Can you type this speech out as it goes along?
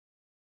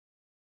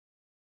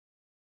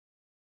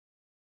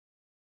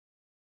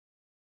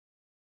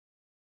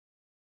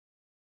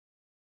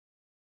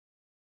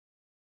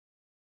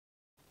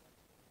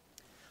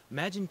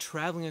Imagine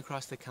traveling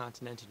across the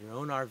continent in your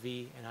own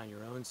RV and on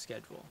your own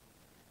schedule,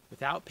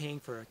 without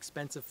paying for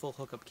expensive full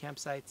hookup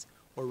campsites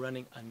or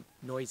running a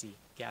noisy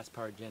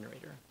gas-powered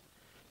generator.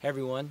 Hey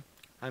everyone,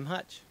 I'm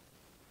Hutch.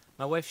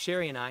 My wife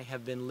Sherry and I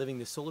have been living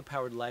the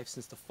solar-powered life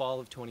since the fall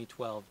of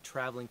 2012,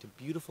 traveling to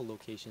beautiful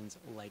locations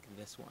like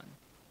this one.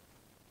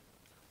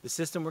 The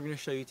system we're going to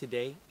show you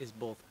today is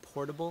both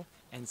portable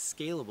and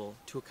scalable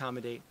to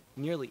accommodate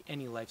nearly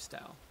any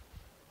lifestyle.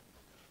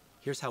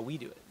 Here's how we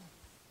do it.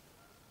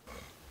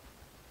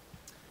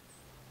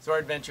 So our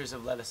adventures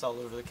have led us all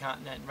over the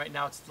continent, and right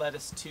now it's led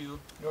us to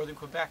northern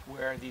Quebec,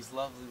 where these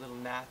lovely little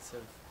gnats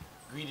have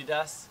greeted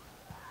us.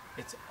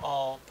 It's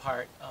all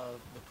part of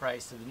the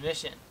price of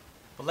admission.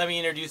 But let me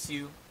introduce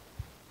you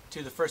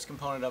to the first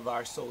component of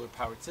our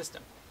solar-powered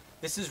system.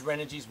 This is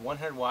Renogy's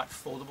 100-watt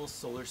foldable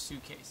solar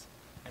suitcase,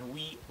 and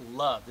we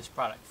love this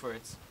product for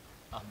its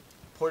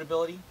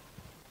portability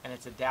and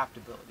its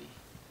adaptability.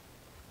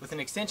 With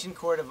an extension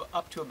cord of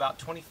up to about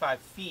 25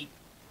 feet,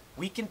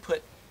 we can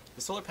put the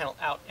solar panel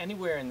out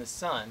anywhere in the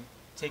sun,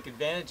 take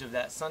advantage of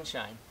that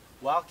sunshine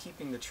while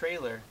keeping the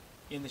trailer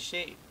in the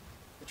shade.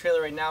 The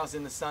trailer right now is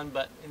in the sun,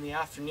 but in the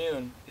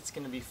afternoon it's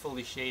going to be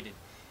fully shaded.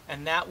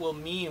 And that will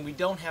mean we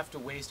don't have to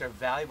waste our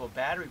valuable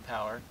battery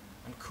power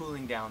on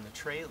cooling down the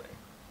trailer.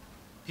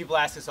 People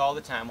ask us all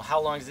the time, well, how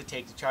long does it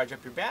take to charge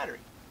up your battery?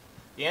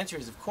 The answer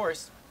is, of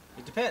course,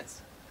 it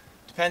depends.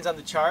 It depends on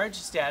the charge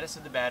status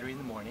of the battery in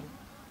the morning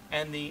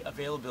and the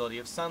availability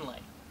of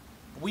sunlight.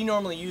 We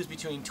normally use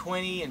between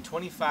 20 and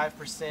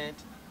 25%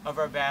 of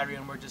our battery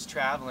when we're just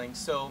traveling,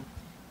 so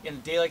in a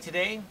day like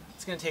today,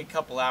 it's going to take a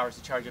couple hours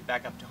to charge it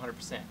back up to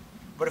 100%.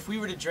 But if we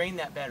were to drain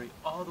that battery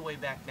all the way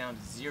back down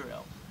to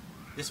zero,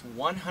 this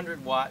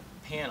 100-watt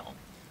panel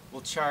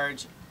will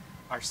charge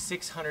our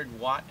 600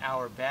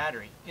 watt-hour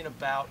battery in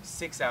about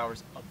 6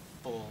 hours of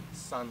full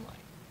sunlight.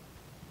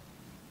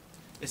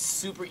 It's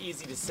super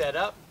easy to set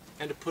up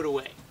and to put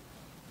away.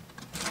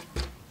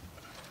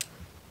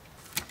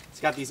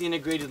 It's got these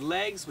integrated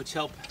legs which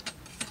help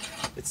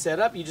it set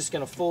up. You're just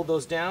going to fold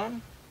those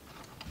down.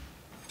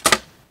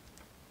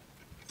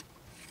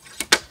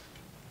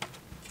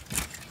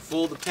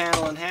 Fold the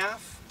panel in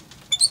half.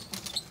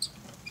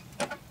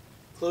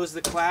 Close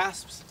the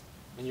clasps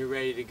and you're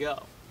ready to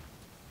go.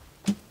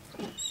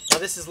 Now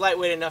this is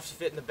lightweight enough to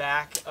fit in the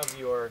back of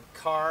your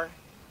car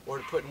or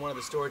to put in one of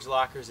the storage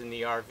lockers in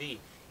the RV.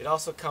 It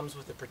also comes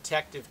with a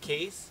protective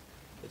case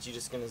that you're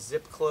just going to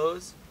zip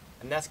close,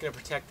 and that's going to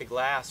protect the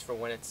glass for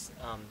when it's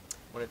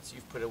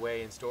you've put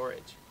away in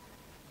storage.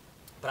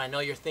 But I know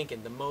you're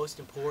thinking the most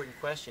important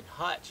question,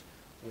 Hutch,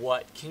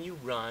 what can you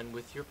run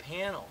with your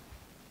panel?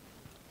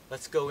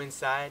 Let's go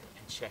inside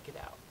and check it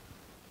out.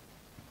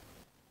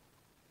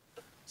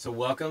 So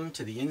welcome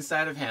to the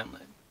inside of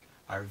Hamlet,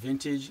 our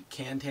vintage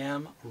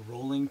Can-Tam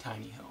rolling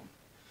tiny home.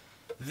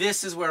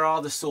 This is where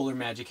all the solar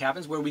magic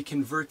happens, where we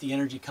convert the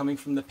energy coming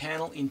from the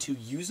panel into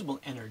usable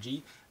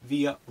energy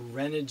via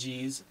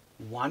Renogy's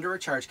Wanderer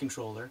charge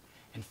controller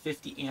and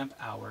 50 amp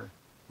hour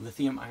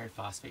lithium iron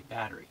phosphate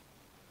battery.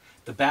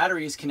 The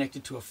battery is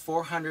connected to a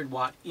 400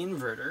 watt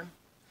inverter,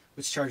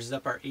 which charges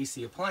up our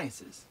AC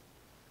appliances.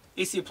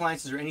 AC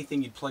appliances are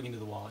anything you'd plug into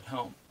the wall at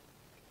home.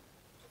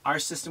 Our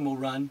system will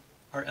run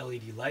our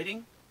LED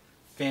lighting,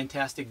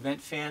 fantastic vent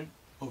fan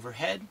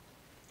overhead,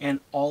 and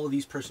all of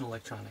these personal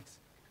electronics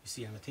you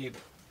see on the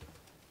table.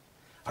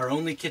 Our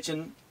only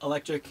kitchen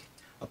electric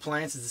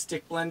appliance is a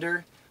stick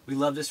blender. We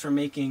love this for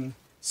making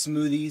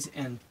smoothies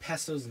and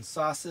pestos and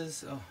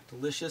sauces. Oh,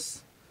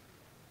 delicious.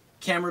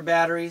 Camera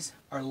batteries,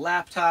 our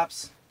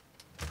laptops,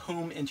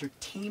 home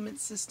entertainment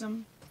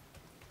system,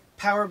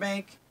 power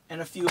bank,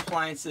 and a few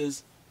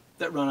appliances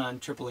that run on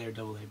AAA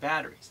or AA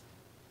batteries.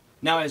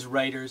 Now as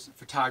writers,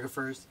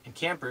 photographers, and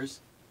campers,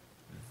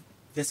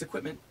 this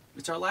equipment,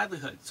 it's our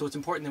livelihood, so it's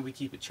important that we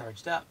keep it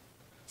charged up.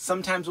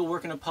 Sometimes we'll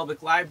work in a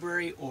public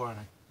library or on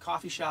a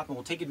coffee shop and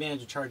we'll take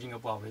advantage of charging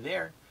up while we're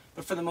there,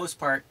 but for the most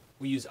part,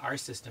 we use our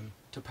system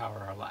to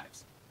power our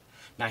lives.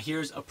 Now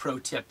here's a pro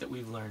tip that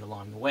we've learned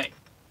along the way.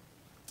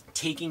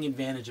 Taking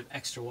advantage of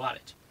extra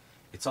wattage.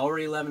 It's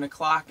already 11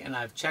 o'clock and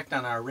I've checked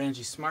on our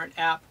Renogy Smart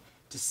app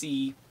to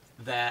see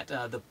that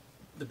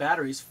the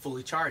battery's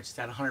fully charged. It's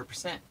at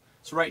 100%.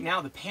 So right now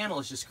the panel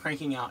is just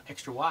cranking out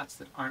extra watts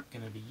that aren't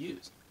going to be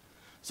used.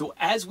 So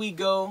as we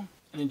go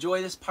and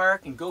enjoy this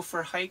park and go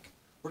for a hike,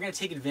 we're going to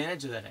take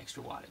advantage of that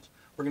extra wattage.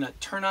 We're going to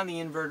turn on the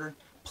inverter,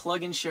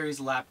 plug in Sherry's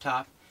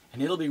laptop,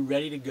 and it'll be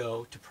ready to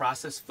go to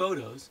process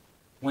photos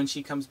when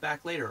she comes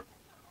back later.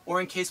 Or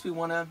in case we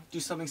want to do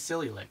something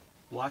silly like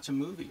watch a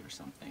movie or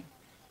something.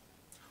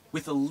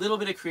 With a little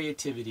bit of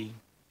creativity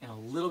and a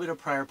little bit of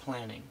prior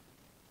planning,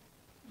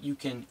 you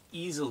can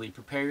easily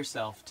prepare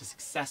yourself to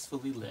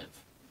successfully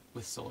live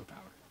with solar power.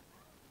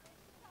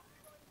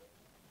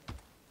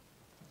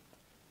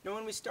 Now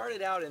when we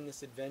started out in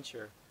this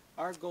adventure,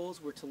 our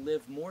goals were to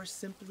live more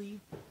simply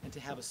and to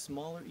have a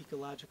smaller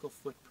ecological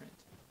footprint.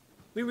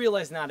 We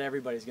realize not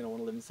everybody's going to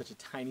want to live in such a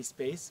tiny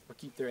space or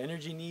keep their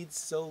energy needs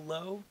so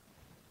low,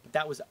 but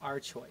that was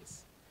our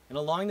choice. And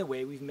along the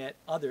way we've met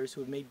others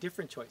who have made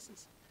different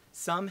choices.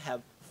 Some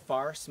have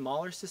far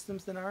smaller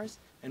systems than ours,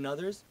 and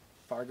others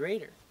far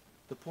greater.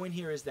 The point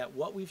here is that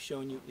what we've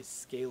shown you is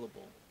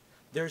scalable.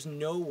 There's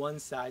no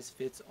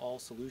one-size-fits-all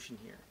solution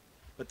here,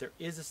 but there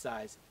is a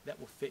size that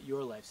will fit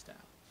your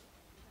lifestyle.